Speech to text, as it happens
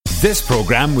This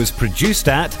programme was produced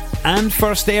at and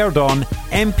first aired on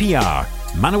MPR,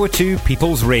 Manawatū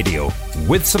People's Radio,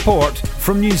 with support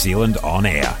from New Zealand On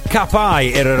Air. Ka pai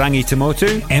e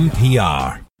Rangitikei,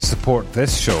 MPR. Support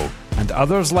this show and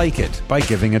others like it by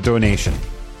giving a donation.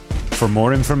 For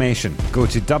more information, go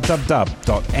to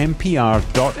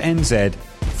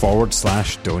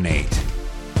www.mpr.nz/donate.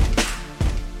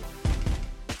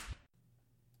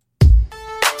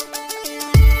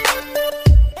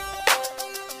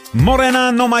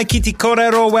 Morena no mai kiti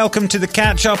korero, welcome to the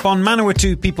Catchup on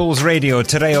Manawatū People's Radio.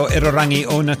 Te reo Irarangi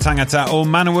o na tangata o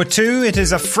Manawatū. It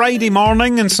is a Friday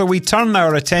morning, and so we turn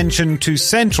our attention to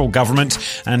central government.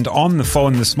 And on the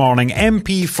phone this morning,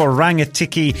 MP for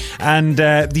Rangitikei and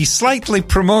the slightly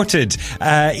promoted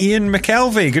Ian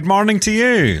McKelvie. Good morning to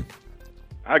you.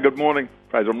 Hi, good morning.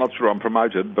 I'm not sure I'm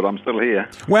promoted, but I'm still here.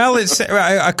 Well, it's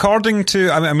according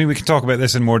to, I mean, we can talk about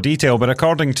this in more detail, but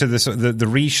according to the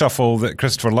reshuffle that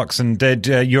Christopher Luxon did,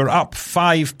 you're up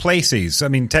 5 places. I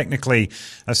mean, technically,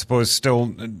 I suppose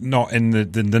still not in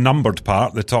the numbered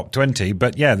part, the top 20,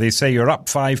 but yeah, they say you're up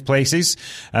 5 places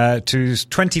to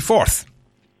 24th.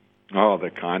 Oh, they're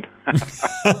kind.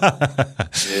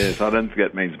 Yes, I don't think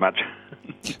it means much.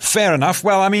 Fair enough.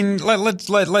 Well, I mean,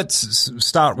 let's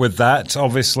start with that.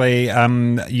 Obviously,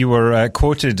 you were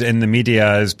quoted in the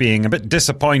media as being a bit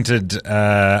disappointed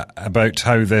about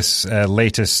how this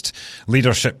latest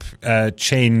leadership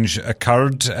change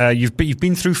occurred. You've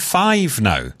been through 5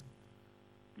 now.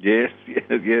 Yes,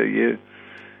 yeah.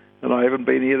 And I haven't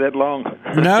been here that long.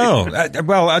 No,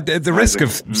 the risk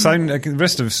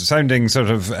of sounding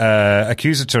sort of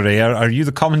accusatory. Are you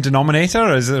the common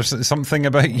denominator? Is there something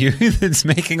about you that's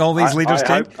making all these leaders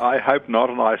change? I hope not,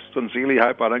 and I sincerely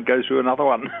hope I don't go through another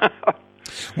one.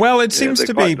 Well, it seems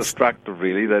to be quite destructive,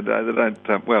 really. They don't.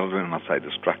 Well, when I say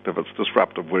destructive, it's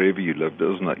disruptive wherever you live,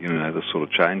 isn't it? You know, this sort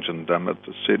of change, and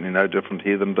it's certainly no different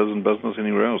here than it is in business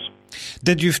anywhere else.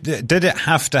 Did it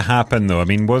have to happen, though? I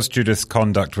mean, was Judith's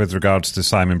conduct with regards to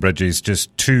Simon Bridges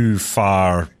just too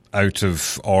far out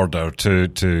of order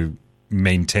to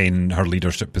maintain her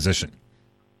leadership position?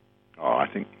 Oh, I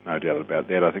think no doubt about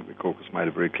that. I think the caucus made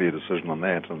a very clear decision on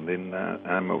that, and then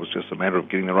it was just a matter of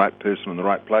getting the right person in the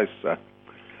right place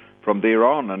from there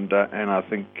on, and I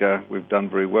think we've done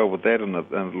very well with that, and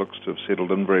it looks to have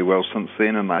settled in very well since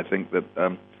then, and I think that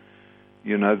the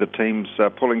team's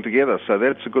pulling together, so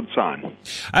that's a good sign.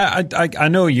 I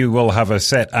know you will have a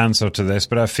set answer to this,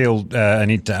 but I feel I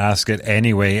need to ask it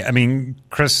anyway. I mean,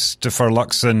 Christopher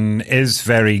Luxon is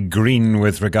very green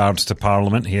with regards to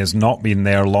Parliament. He has not been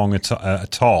there long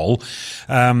at all.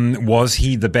 Was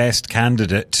he the best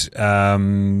candidate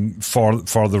for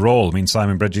the role? I mean,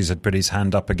 Simon Bridges had put his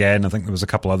hand up again. I think there was a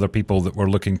couple other people that were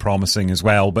looking promising as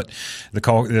well, but the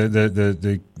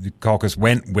caucus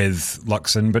went with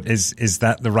Luxon. But is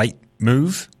that the right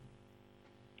move?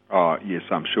 Oh, yes,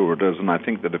 I'm sure it is. And I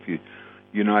think that if I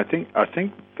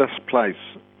think this place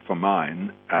for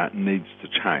mine needs to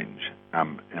change.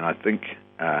 And I think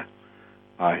I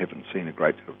haven't seen a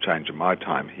great deal of change in my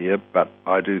time here, but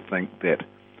I do think that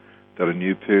a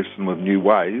new person with new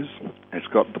ways has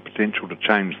got the potential to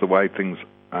change the way things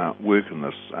work in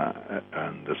this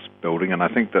building. And I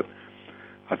think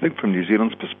from New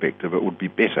Zealand's perspective, it would be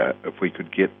better if we could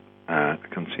get a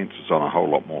consensus on a whole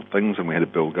lot more things, and we had a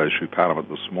bill go through Parliament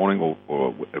this morning,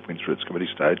 or it went through its committee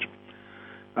stage,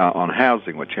 on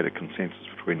housing, which had a consensus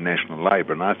between National and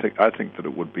Labour, and I think that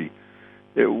it would be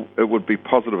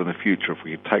positive in the future if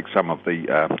we could take some of the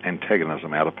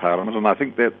antagonism out of Parliament, and I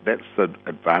think that's the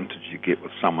advantage you get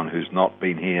with someone who's not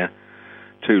been here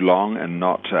too long and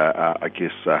not,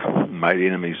 made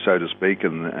enemies, so to speak,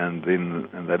 and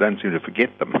they don't seem to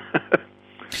forget them.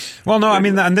 Well, no, I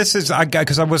mean, and this is,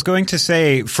 because I was going to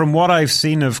say, from what I've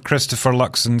seen of Christopher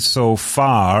Luxon so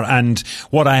far, and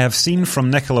what I have seen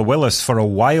from Nicola Willis for a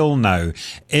while now,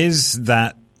 is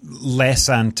that less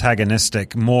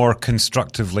antagonistic, more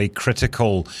constructively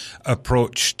critical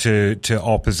approach to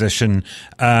opposition,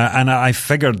 and I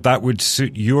figured that would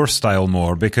suit your style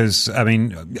more because, I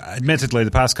mean, admittedly, the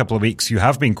past couple of weeks you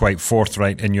have been quite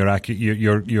forthright in your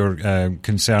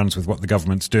concerns with what the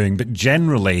government's doing, but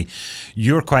generally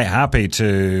you're quite happy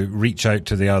to reach out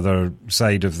to the other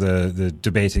side of the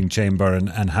debating chamber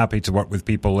and happy to work with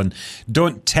people and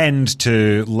don't tend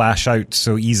to lash out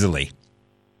so easily.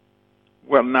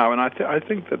 Well, no, and I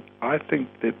think that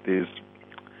there's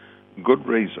good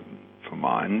reason for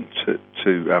mine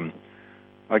to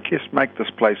make this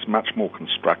place much more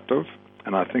constructive,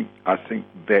 and I think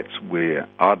that's where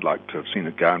I'd like to have seen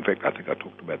it go. In fact, I think I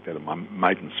talked about that in my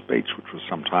maiden speech, which was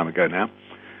some time ago now.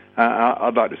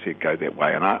 I'd like to see it go that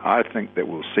way, and I think that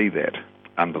we'll see that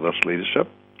under this leadership.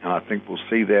 And I think we'll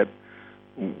see that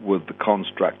with the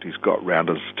construct he's got round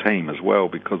his team as well,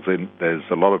 because then there's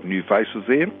a lot of new faces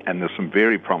there, and there's some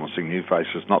very promising new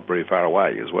faces not very far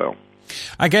away as well.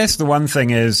 I guess the one thing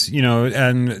is,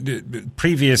 and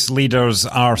previous leaders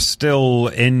are still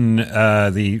in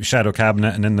the shadow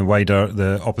cabinet and in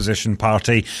the opposition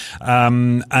party.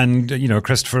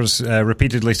 Christopher's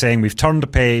repeatedly saying, we've turned a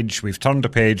page,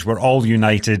 we're all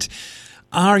united.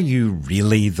 Are you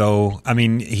really, though? I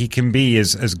mean, he can be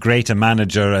as great a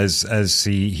manager as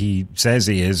he says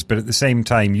he is, but at the same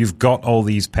time, you've got all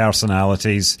these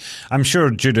personalities. I'm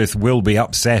sure Judith will be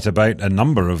upset about a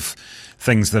number of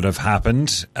things that have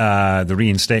happened. The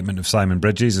reinstatement of Simon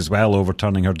Bridges as well,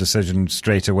 overturning her decision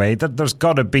straight away. There's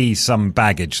got to be some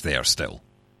baggage there still.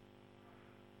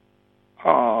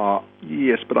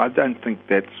 Yes, but I don't think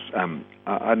that's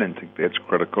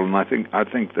critical, and I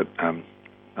think that.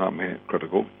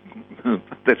 Critical.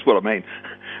 That's what I mean.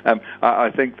 I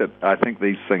think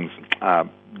these things are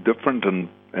different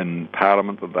in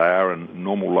Parliament than they are in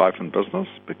normal life and business,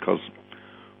 because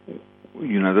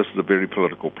this is a very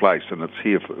political place, and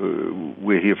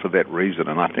we're here for that reason.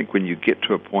 And I think when you get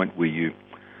to a point where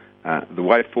the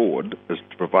way forward is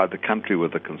to provide the country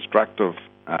with a constructive,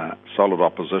 solid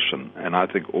opposition, and I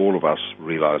think all of us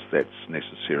realise that's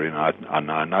necessary,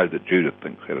 and I know that Judith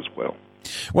thinks that as well.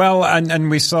 Well,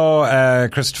 and we saw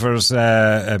Christopher's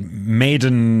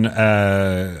maiden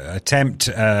attempt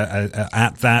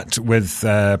at that with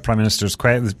Prime Minister's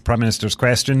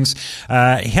questions.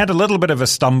 He had a little bit of a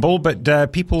stumble,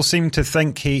 but people seem to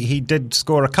think he did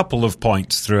score a couple of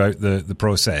points throughout the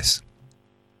process.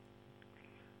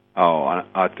 Oh,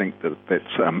 I think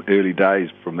that's early days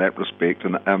from that respect,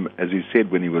 and as he said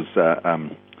when he was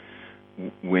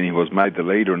made the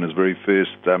leader, in his very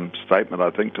first statement,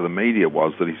 I think, to the media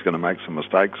was that he's going to make some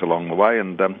mistakes along the way,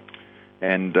 and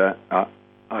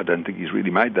I don't think he's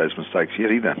really made those mistakes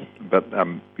yet either. But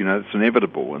it's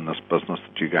inevitable in this business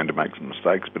that you're going to make some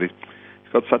mistakes. But he's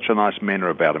got such a nice manner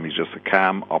about him. He's just a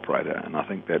calm operator, and I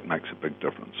think that makes a big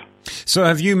difference. So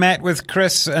have you met with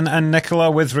Chris and Nicola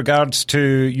with regards to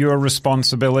your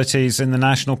responsibilities in the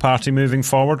National Party moving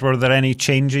forward? Were there any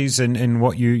changes in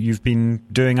what you've been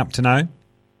doing up to now?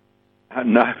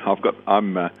 No,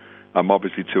 I'm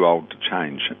obviously too old to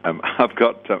change. I've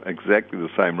got exactly the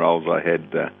same roles I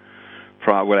had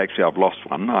prior. Well, actually, I've lost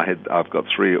one. I've got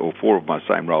 3 or 4 of my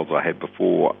same roles I had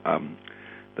before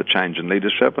the change in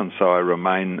leadership, and so I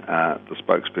remain the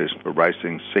spokesperson for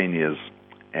racing, seniors,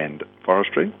 and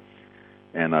forestry,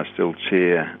 and I still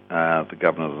chair the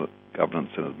Governance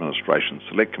and Administration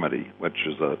Select Committee, which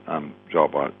is a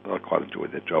job I quite enjoy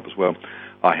that job as well.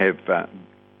 I have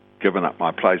given up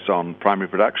my place on primary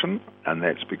production, and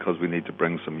that's because we need to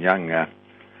bring some young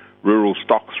rural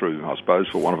stock through, I suppose,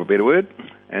 for want of a better word,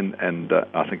 and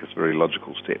I think it's a very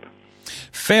logical step.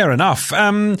 Fair enough.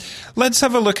 Let's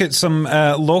have a look at some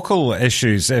local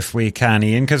issues, if we can,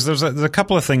 Ian, because there's a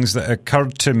couple of things that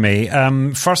occurred to me.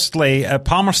 Firstly,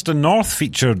 Palmerston North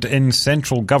featured in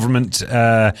central government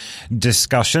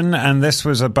discussion, and this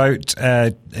was about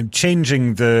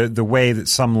changing the way that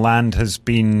some land has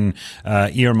been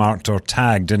earmarked or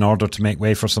tagged in order to make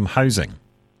way for some housing.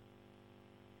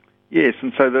 Yes,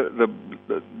 and so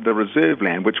the reserve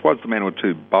land, which was the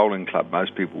Manawatū Bowling Club,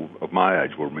 most people of my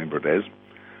age will remember it as,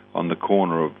 on the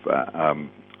corner of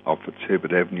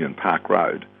Fitzherbert Avenue and Park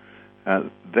Road,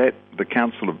 that the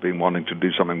council have been wanting to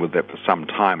do something with that for some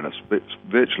time, and it's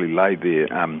virtually lay there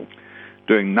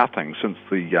doing nothing since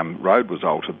the road was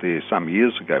altered there some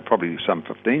years ago, probably some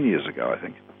 15 years ago, I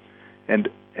think. And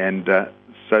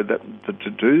so that to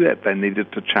do that, they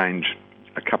needed to change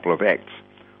a couple of acts,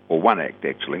 or one act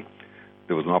actually.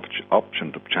 There was an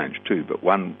option to change 2, but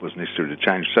one was necessary to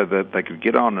change so that they could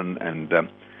get on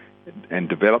and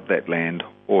develop that land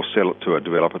or sell it to a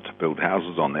developer to build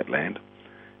houses on that land.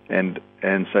 And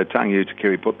so Rangitikei and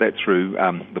National put that through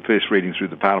the first reading through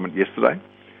the Parliament yesterday,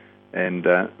 and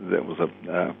that was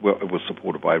it was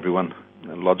supported by everyone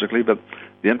logically. But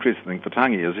the interesting thing for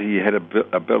Rangitikei is he had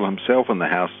a bill himself in the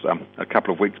House a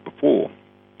couple of weeks before,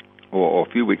 or a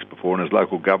few weeks before, in his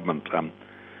local government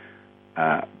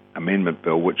amendment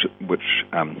bill, which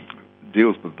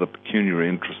deals with the pecuniary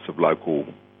interests of local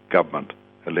government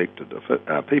elected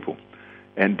people.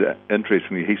 And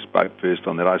interestingly, he spoke first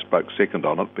on that. I spoke second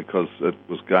on it because it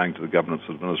was going to the Governance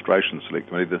and Administration Select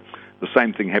Committee. The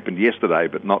same thing happened yesterday,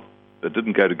 but it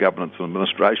didn't go to Governance and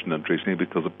Administration, interestingly,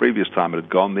 because the previous time it had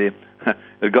gone there,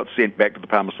 it got sent back to the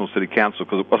Palmerston City Council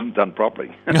because it wasn't done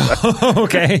properly.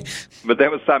 Okay. But that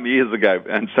was some years ago,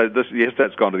 and so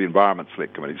that's gone to the Environment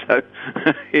Select Committee. So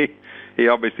he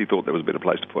obviously thought there was a better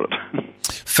place to put it.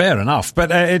 Fair enough,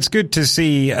 but it's good to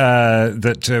see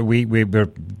that we're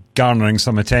garnering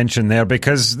some attention there,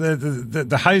 because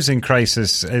the housing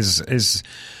crisis is.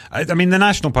 I mean, the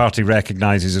National Party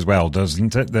recognises as well,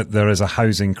 doesn't it, that there is a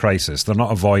housing crisis? They're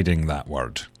not avoiding that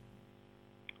word.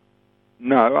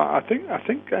 No, I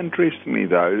think interestingly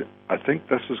though, I think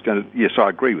this is going to. Yes, I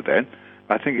agree with that.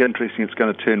 I think interestingly, it's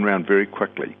going to turn around very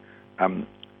quickly. And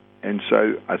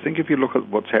so I think if you look at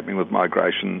what's happening with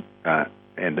migration and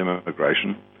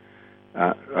immigration,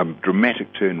 a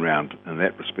dramatic turnaround in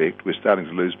that respect. We're starting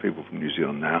to lose people from New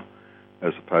Zealand now,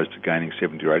 as opposed to gaining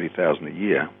 70 or 80,000 a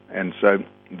year. And so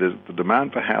the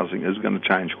demand for housing is going to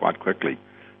change quite quickly.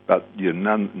 But you're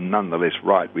nonetheless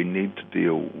right. We need to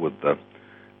deal with the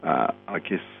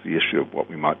issue of what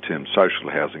we might term social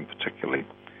housing particularly.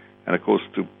 And of course,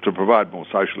 to provide more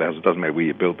social housing, it doesn't matter where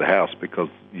you build the house, because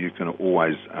you can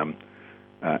always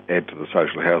add to the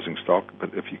social housing stock.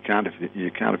 But if you can't if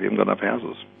you haven't got enough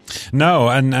houses. No,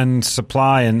 and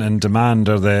supply and demand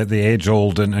are the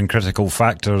age-old and critical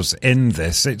factors in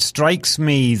this. It strikes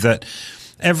me that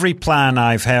every plan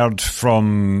I've heard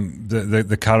from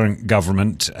the current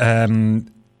government,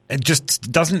 it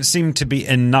just doesn't seem to be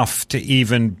enough to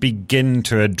even begin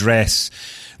to address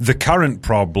the current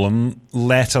problem,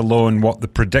 let alone what the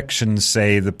predictions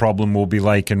say the problem will be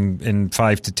like in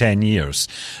 5 to 10 years.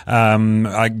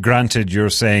 Granted, you're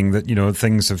saying that,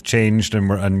 things have changed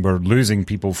and we're losing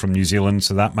people from New Zealand,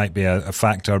 so that might be a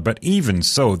factor. But even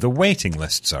so, the waiting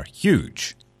lists are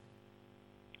huge.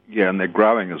 Yeah, and they're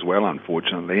growing as well,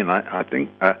 unfortunately. And I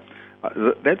think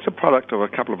that's a product of a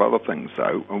couple of other things,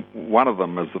 though. One of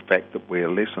them is the fact that we're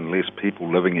less and less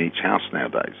people living in each house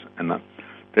nowadays. And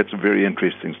that's a very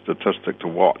interesting statistic to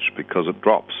watch, because it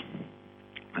drops.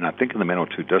 And I think in the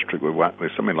Manawatū district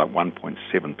we're something like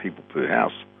 1.7 people per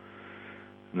house.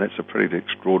 And that's a pretty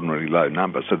extraordinarily low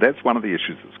number. So that's one of the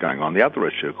issues that's going on. The other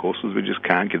issue, of course, is we just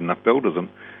can't get enough builders.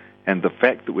 And the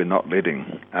fact that we're not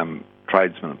letting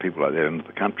tradesmen and people like that into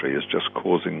the country is just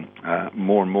causing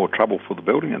more and more trouble for the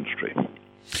building industry.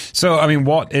 So, I mean,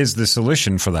 what is the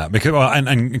solution for that? Because,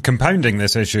 and compounding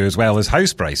this issue as well is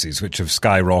house prices, which have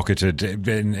skyrocketed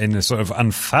in a sort of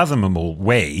unfathomable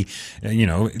way.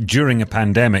 During a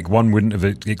pandemic, one wouldn't have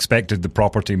expected the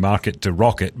property market to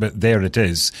rocket, but there it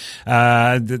is.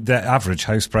 The average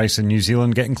house price in New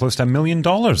Zealand getting close to $1 million,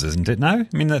 isn't it now?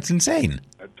 I mean, that's insane.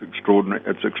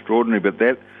 It's extraordinary, but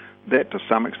that to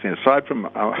some extent, aside from,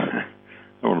 I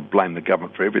don't want to blame the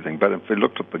government for everything, but if we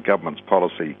looked at the government's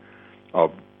policy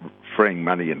of freeing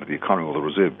money into the economy, or the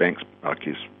Reserve Bank's,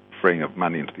 freeing of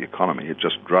money into the economy, it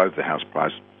just drove the house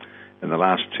price. In the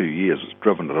last 2 years, it's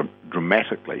driven it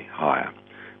dramatically higher.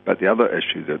 But the other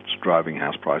issue that's driving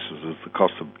house prices is the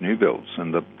cost of new builds,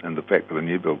 and the fact that a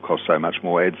new build costs so much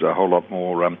more adds a whole lot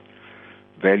more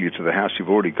value to the house you've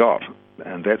already got,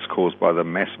 and that's caused by the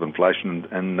massive inflation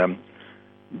and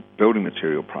building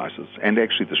material prices, and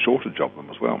actually the shortage of them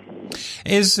as well.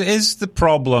 Is the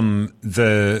problem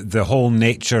the whole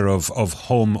nature of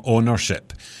home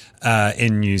ownership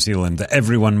in New Zealand, that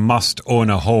everyone must own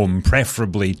a home,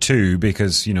 preferably two,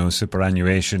 because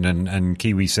superannuation and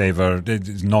KiwiSaver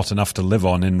is not enough to live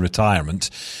on in retirement?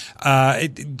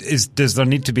 Does there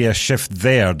need to be a shift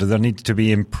there? Do there need to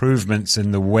be improvements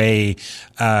in the way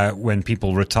when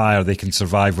people retire they can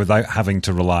survive without having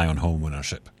to rely on home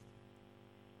ownership?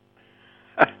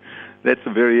 That's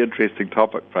a very interesting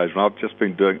topic, Fraser. I'm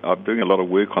doing a lot of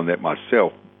work on that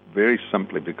myself, very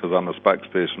simply because I'm a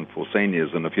spokesperson for seniors.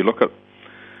 And if you look at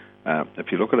our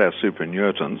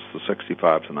superannuitants, the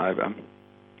 65 and over,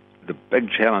 the big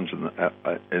challenge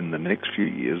in the next few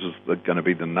years is going to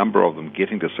be the number of them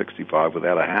getting to 65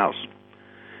 without a house,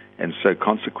 and so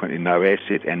consequently no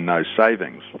asset and no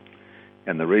savings.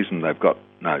 And the reason they've got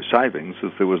no savings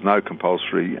is there was no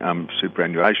compulsory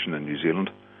superannuation in New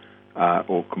Zealand.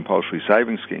 Or compulsory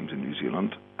savings schemes in New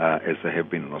Zealand, as there have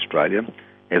been in Australia,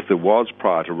 as there was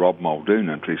prior to Rob Muldoon,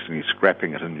 interestingly,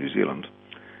 scrapping it in New Zealand.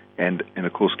 And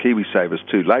of course, KiwiSaver's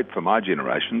too late for my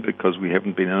generation, because we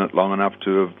haven't been in it long enough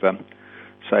to have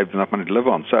saved enough money to live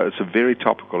on. So it's a very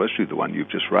topical issue, the one you've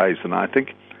just raised. And I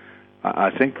think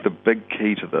the big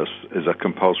key to this is a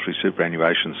compulsory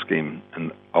superannuation scheme.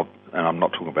 And I'm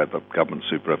not talking about the government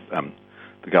super. I'm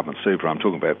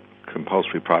talking about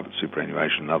compulsory private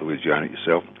superannuation. In other words, you own it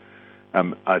yourself.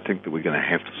 I think that we're going to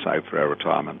have to save for our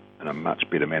retirement in a much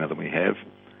better manner than we have.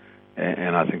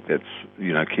 And I think that's,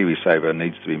 KiwiSaver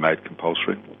needs to be made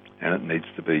compulsory, and it needs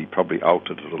to be probably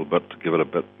altered a little bit to give it a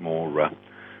bit more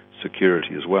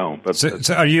security as well. But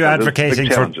so are you advocating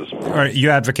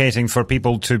for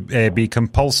people to be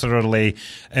compulsorily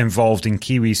involved in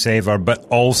KiwiSaver, but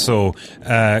also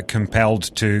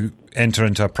compelled to enter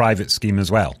into a private scheme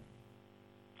as well?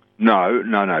 No.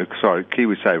 Sorry,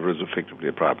 KiwiSaver is effectively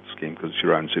a private scheme because it's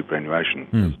your own superannuation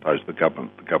as opposed to the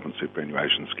government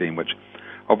superannuation scheme,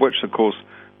 of which, of course,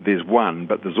 there's one,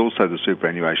 but there's also the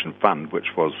superannuation fund,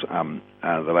 which was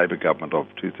the Labor government of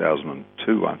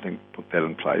 2002, I think, put that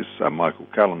in place. Michael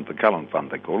Cullen, the Cullen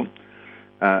Fund, they call it,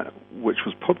 which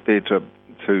was put there to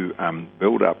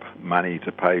build up money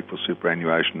to pay for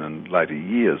superannuation in later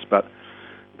years. But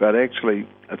actually,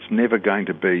 it's never going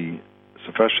to be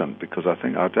sufficient because I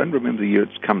don't remember the year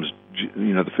it comes.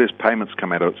 The first payments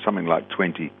come out of something like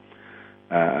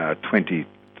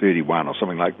 2031 or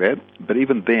something like that. But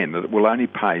even then, it will only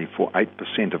pay for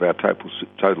 8% of our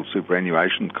total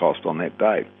superannuation cost on that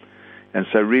day. And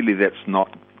so really that's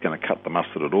not going to cut the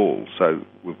mustard at all. So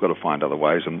we've got to find other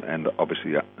ways, and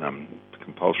obviously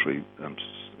compulsory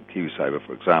KiwiSaver,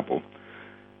 for example,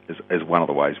 is one of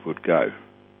the ways we'd go.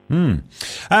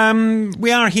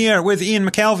 We are here with Ian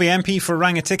McKelvie, MP for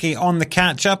Rangitikei, on the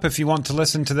Catchup. If you want to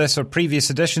listen to this or previous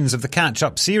editions of the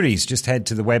Catchup series, just head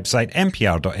to the website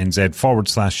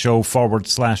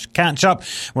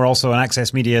mpr.nz/show/catchup. We're also on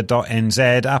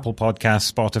accessmedia.nz, Apple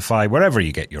Podcasts, Spotify, wherever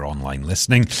you get your online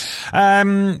listening.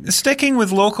 Sticking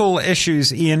with local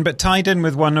issues, Ian, but tied in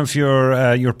with one of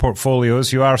your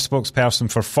portfolios, you are spokesperson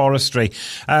for forestry.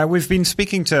 We've been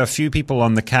speaking to a few people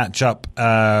on the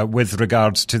Catchup with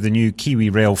regards to the new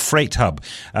Kiwi Rail freight hub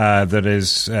that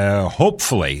is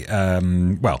hopefully,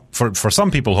 for some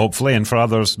people hopefully, and for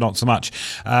others not so much,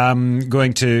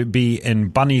 going to be in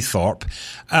Bunnythorpe.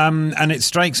 And it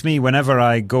strikes me whenever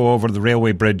I go over the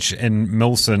railway bridge in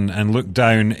Milson and look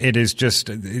down, it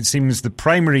seems the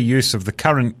primary use of the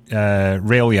current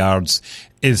rail yards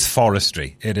is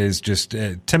forestry. It is just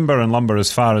timber and lumber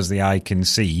as far as the eye can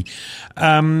see.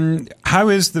 How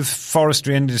is the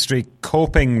forestry industry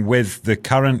coping with the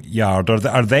current yard? Or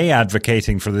are they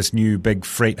advocating for this new big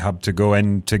freight hub to go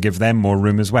in to give them more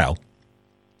room as well?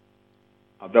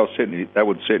 They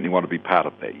would certainly want to be part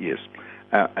of that, yes.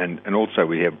 And also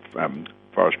we have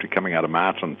forestry coming out of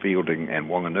Martin, Fielding and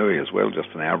Wanganui as well, just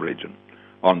in our region,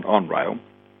 on rail.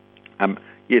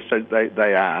 Yes, so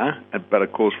they are, but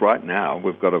of course right now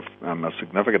we've got a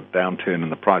significant downturn in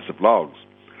the price of logs.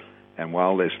 And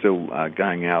while they're still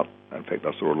going out, in fact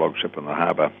I saw a log ship in the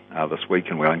harbour this week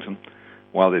in Wellington,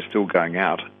 while they're still going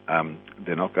out,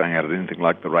 they're not going out at anything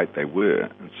like the rate they were.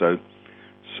 And so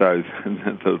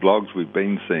the logs we've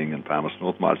been seeing in Palmerston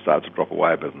North might start to drop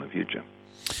away a bit in the future.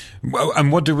 Well,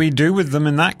 and what do we do with them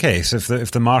in that case?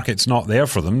 If the market's not there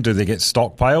for them, do they get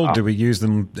stockpiled? Do we use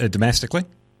them domestically?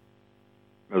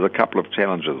 There's a couple of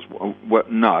challenges. Well,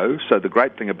 no. So the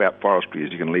great thing about forestry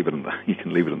is you can leave it in the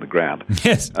ground.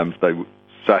 Yes. So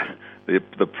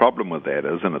the problem with that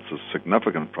is, and it's a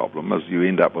significant problem, is you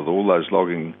end up with all those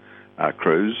logging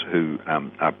crews who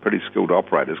are pretty skilled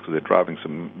operators because they're driving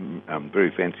some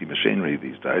very fancy machinery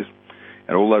these days,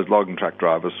 and all those logging truck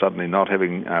drivers suddenly not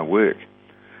having work.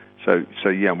 So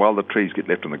while the trees get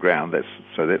left on the ground, that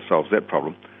solves that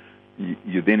problem.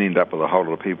 You then end up with a whole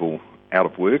lot of people out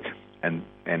of work, and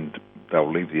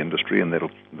they'll leave the industry, and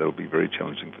that'll be very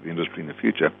challenging for the industry in the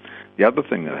future. The other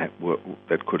thing that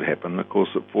could happen, of course,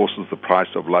 it forces the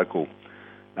price of locally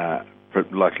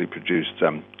produced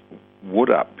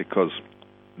wood up, because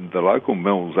the local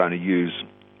mills only use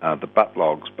the butt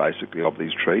logs, basically, of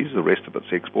these trees. The rest of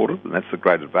it's exported, and that's the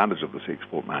great advantage of this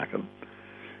export market,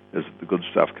 is that the good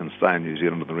stuff can stay in New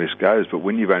Zealand and the rest goes. But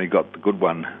when you've only got the good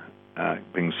one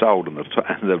being sold and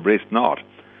the rest not,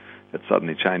 it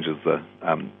suddenly changes the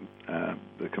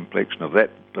complexion of that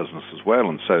business as well,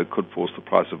 and so it could force the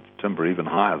price of timber even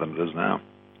higher than it is now.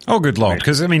 Oh, good Lord,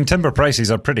 because, timber prices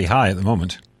are pretty high at the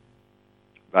moment.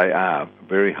 They are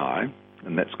very high,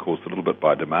 and that's caused a little bit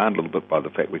by demand, a little bit by the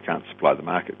fact we can't supply the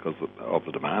market because of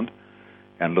the demand,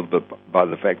 and a little bit by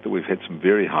the fact that we've had some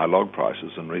very high log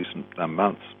prices in recent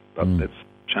months, but that's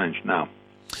changed now.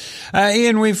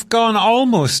 Ian, we've gone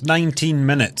almost 19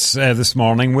 minutes this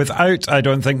morning without, I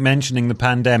don't think, mentioning the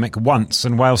pandemic once.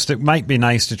 And whilst it might be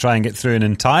nice to try and get through an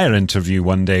entire interview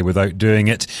one day without doing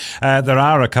it, there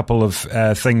are a couple of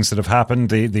things that have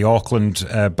happened. The Auckland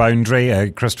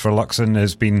boundary, Christopher Luxon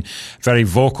has been very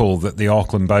vocal that the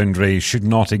Auckland boundary should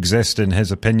not exist in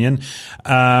his opinion.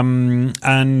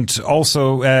 And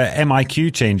also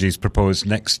MIQ changes proposed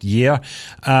next year.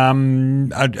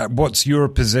 What's your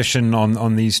position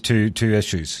on these two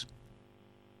issues?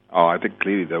 I think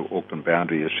clearly the Auckland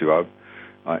boundary issue, I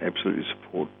absolutely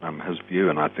support his view,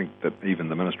 and I think that even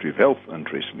the Ministry of Health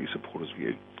interestingly support his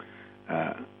view.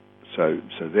 So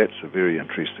that's a very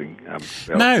interesting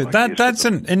Now, that's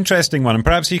an interesting one, and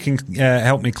perhaps you can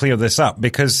help me clear this up,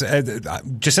 because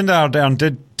Jacinda Ardern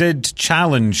did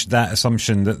challenge that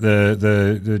assumption that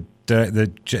the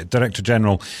Director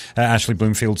General, Ashley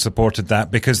Bloomfield, supported that,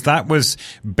 because that was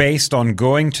based on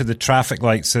going to the traffic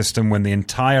light system when the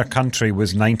entire country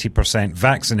was 90%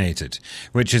 vaccinated,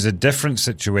 which is a different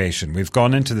situation. We've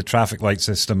gone into the traffic light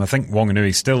system. I think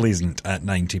Whanganui still isn't at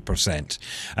 90%.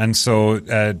 And so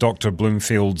Dr.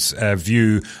 Bloomfield's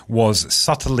view was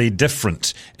subtly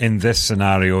different in this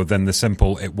scenario than the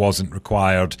simple "it wasn't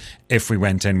required if we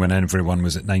went in when everyone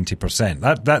was at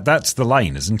 90%. That's the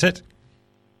line, isn't it?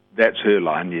 That's her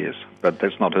line, yes, but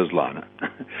that's not his line.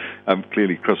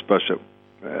 Clearly, Chris Bishop,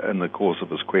 in the course of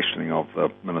his questioning of the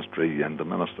ministry and the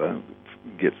minister,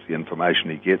 gets the information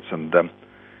he gets, and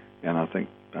I think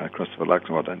Christopher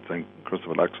Luxon, I don't think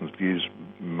Christopher Luxon's views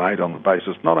made on the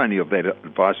basis not only of that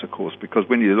advice, of course, because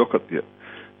when you look at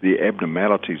the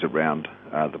abnormalities around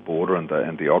the border and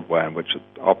the odd way in which it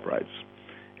operates,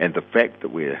 and the fact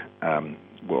that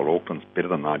Auckland's better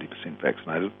than 90%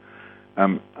 vaccinated,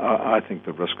 I think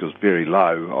the risk is very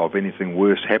low of anything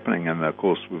worse happening. And, of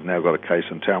course, we've now got a case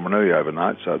in Taumarunui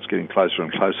overnight, so it's getting closer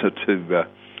and closer to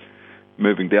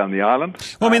moving down the island.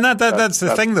 Well, I mean, that's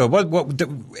the thing, though.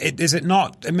 Is it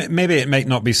not, maybe it might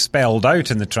not be spelled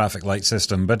out in the traffic light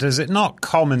system, but is it not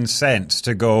common sense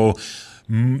to go,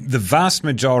 the vast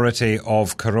majority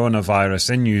of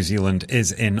coronavirus in New Zealand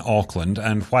is in Auckland,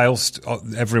 and whilst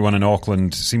everyone in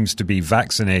Auckland seems to be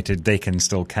vaccinated, they can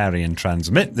still carry and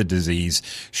transmit the disease.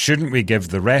 Shouldn't we give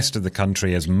the rest of the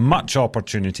country as much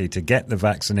opportunity to get the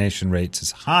vaccination rates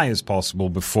as high as possible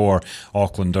before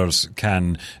Aucklanders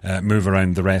can move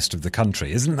around the rest of the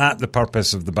country? Isn't that the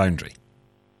purpose of the boundary?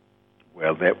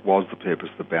 Well, that was the purpose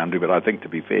of the boundary, but I think, to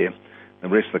be fair, the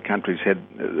rest of the country's had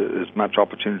as much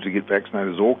opportunity to get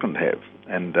vaccinated as Auckland have.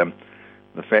 And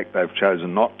the fact they've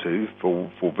chosen not to,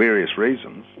 for various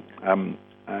reasons,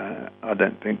 I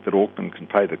don't think that Auckland can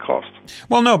pay the cost.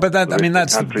 Well, no, but that's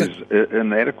the country's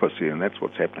inadequacy, and that's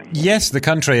what's happening. Yes, the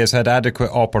country has had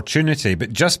adequate opportunity,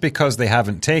 but just because they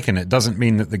haven't taken it doesn't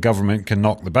mean that the government can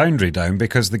knock the boundary down,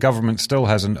 because the government still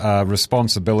has a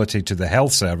responsibility to the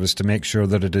health service to make sure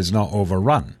that it is not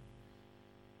overrun.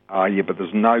 Yeah, but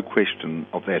there's no question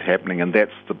of that happening, and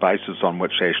that's the basis on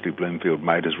which Ashley Bloomfield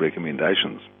made his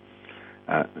recommendations.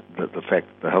 That the fact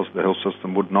the health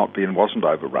system would not be and wasn't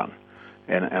overrun,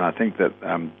 and I think that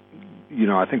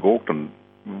I think Auckland,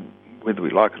 whether we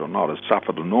like it or not, has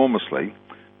suffered enormously,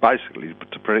 basically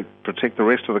to protect the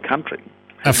rest of the country.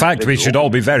 A fact we should all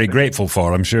be very grateful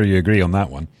for. I'm sure you agree on that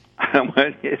one.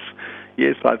 Well,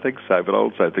 yes, I think so, but I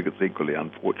also think it's equally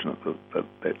unfortunate that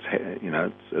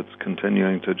it's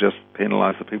continuing to just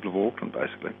penalise the people of Auckland,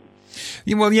 basically.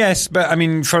 Well, yes, but I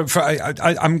mean,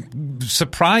 I'm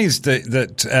surprised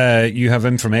that you have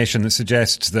information that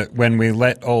suggests that when we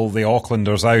let all the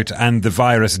Aucklanders out and the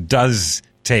virus does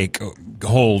take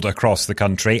hold across the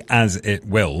country, as it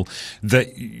will,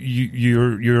 that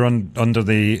you're under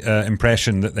the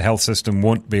impression that the health system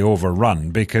won't be overrun,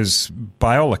 because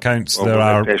by all accounts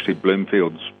Ashley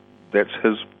Bloomfield's, that's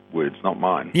his words, not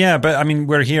mine. Yeah, but I mean,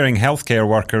 we're hearing healthcare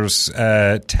workers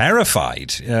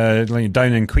terrified,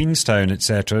 down in Queenstown,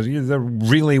 etc. They're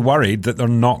really worried that they're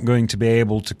not going to be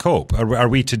able to cope. Are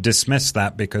we to dismiss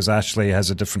that because Ashley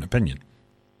has a different opinion?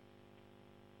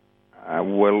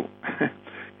 Well,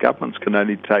 governments can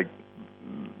only take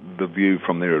the view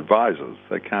from their advisors.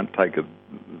 They can't take a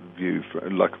view,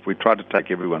 like if we tried to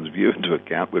take everyone's view into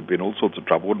account, we'd be in all sorts of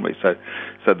trouble, wouldn't we? So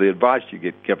the advice you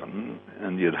get given,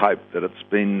 and you'd hope that it's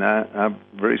been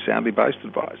very soundly based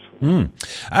advice.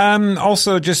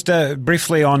 Also, just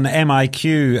briefly on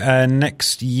MIQ,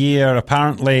 next year,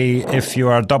 apparently, if you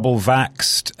are double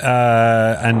vaxxed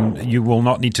and you will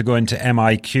not need to go into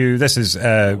MIQ, this is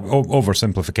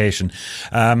oversimplification.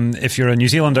 If you're a New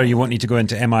Zealander, you won't need to go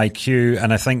into MIQ,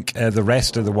 and I think the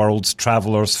rest of the world's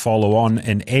travellers follow on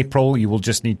in April. You will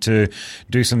just need to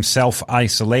do some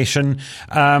self-isolation.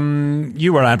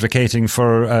 You were advocating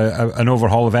for an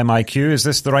overhaul of MIQ. Is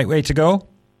this the right way to go?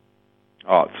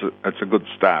 Oh, it's a good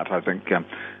start, I think.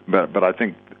 But I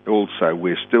think also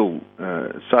we're still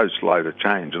so slow to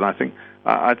change. And I think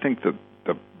that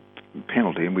the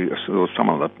penalty, and there was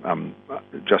someone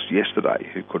just yesterday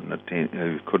who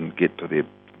couldn't get to their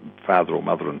father or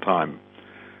mother in time,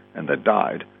 and they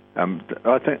died.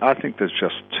 I think there's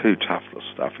just too tough for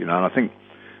stuff, and I think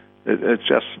it's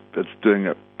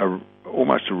doing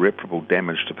almost irreparable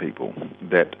damage to people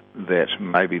that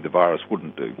maybe the virus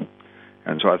wouldn't do.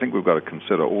 And so I think we've got to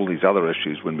consider all these other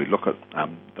issues when we look at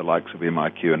the likes of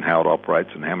MIQ and how it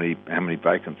operates and how many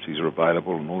vacancies are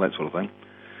available and all that sort of thing.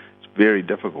 It's very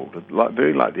difficult.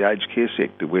 Very like the aged care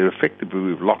sector, where effectively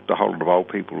we've locked a whole lot of old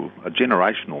people, a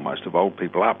generation almost of old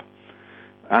people up,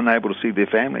 unable to see their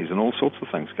families, and all sorts of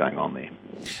things going on there.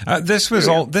 This was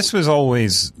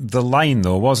always the line,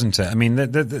 though, wasn't it? I mean,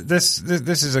 this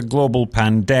is a global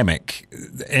pandemic.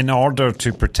 In order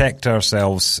to protect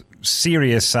ourselves,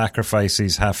 serious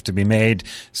sacrifices have to be made.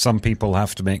 Some people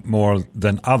have to make more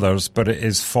than others, but it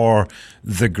is for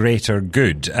the greater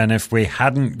good. And if we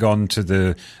hadn't gone to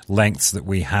the lengths that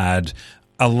we had,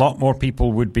 a lot more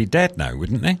people would be dead now,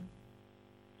 wouldn't they?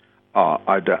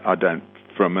 I don't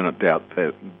for a minute doubt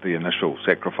that the initial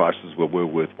sacrifices were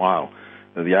worthwhile.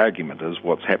 The argument is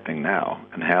what's happening now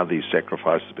and how these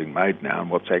sacrifices are being made now and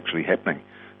what's actually happening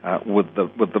with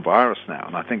the virus now.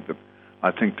 And I think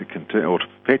to continue or to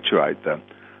perpetuate the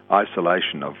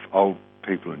isolation of old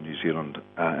people in New Zealand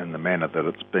in the manner that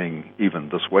it's being even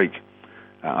this week,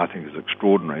 I think is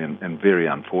extraordinary and very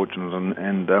unfortunate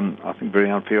and I think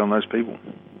very unfair on those people.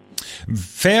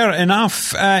 Fair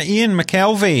enough. Ian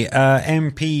McKelvie,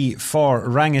 MP for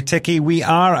Rangitikei. We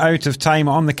are out of time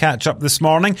on the catch-up this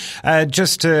morning.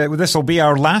 This will be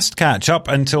our last catch-up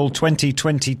until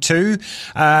 2022.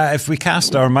 If we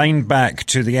cast our mind back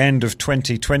to the end of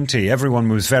 2020, everyone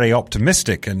was very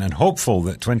optimistic and hopeful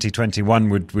that 2021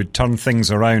 would turn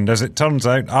things around. As it turns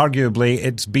out, arguably,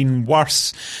 it's been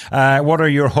worse. What are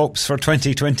your hopes for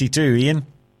 2022, Ian?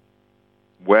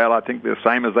 Well, I think they're the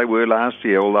same as they were last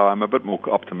year, although I'm a bit more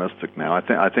optimistic now.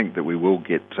 I think that we will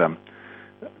get,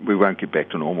 we won't get back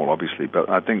to normal, obviously, but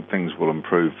I think things will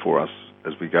improve for us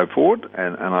as we go forward,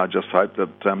 and I just hope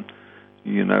that,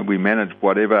 we manage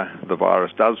whatever the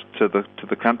virus does to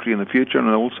the country in the future, and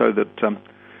also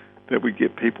that we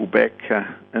get people back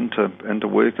into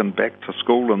work and back to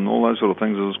school and all those sort of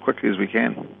things as quickly as we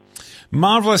can.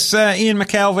 Marvellous. Ian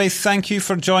McKelvie, thank you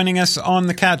for joining us on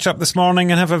the catch-up this morning,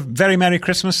 and have a very Merry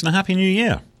Christmas and a Happy New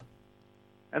Year.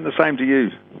 And the same to you,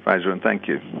 Fraser, and thank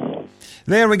you.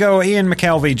 There we go, Ian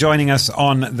McKelvie joining us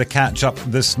on the catch-up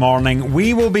this morning.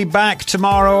 We will be back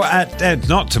tomorrow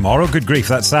not tomorrow, good grief,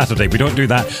 that's Saturday, we don't do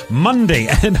that. Monday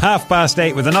at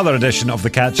 8:30 with another edition of the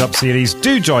catch-up series.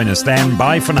 Do join us then.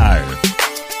 Bye for now.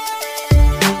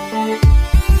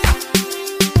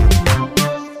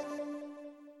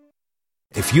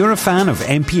 If you're a fan of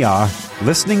NPR,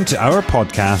 listening to our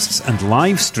podcasts and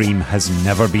live stream has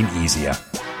never been easier.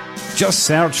 Just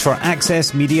search for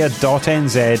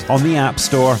accessmedia.nz on the App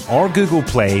Store or Google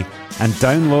Play and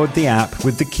download the app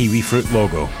with the kiwifruit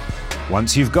logo.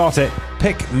 Once you've got it,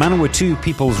 pick Manawatū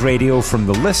People's Radio from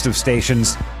the list of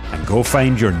stations and go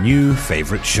find your new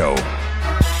favourite show.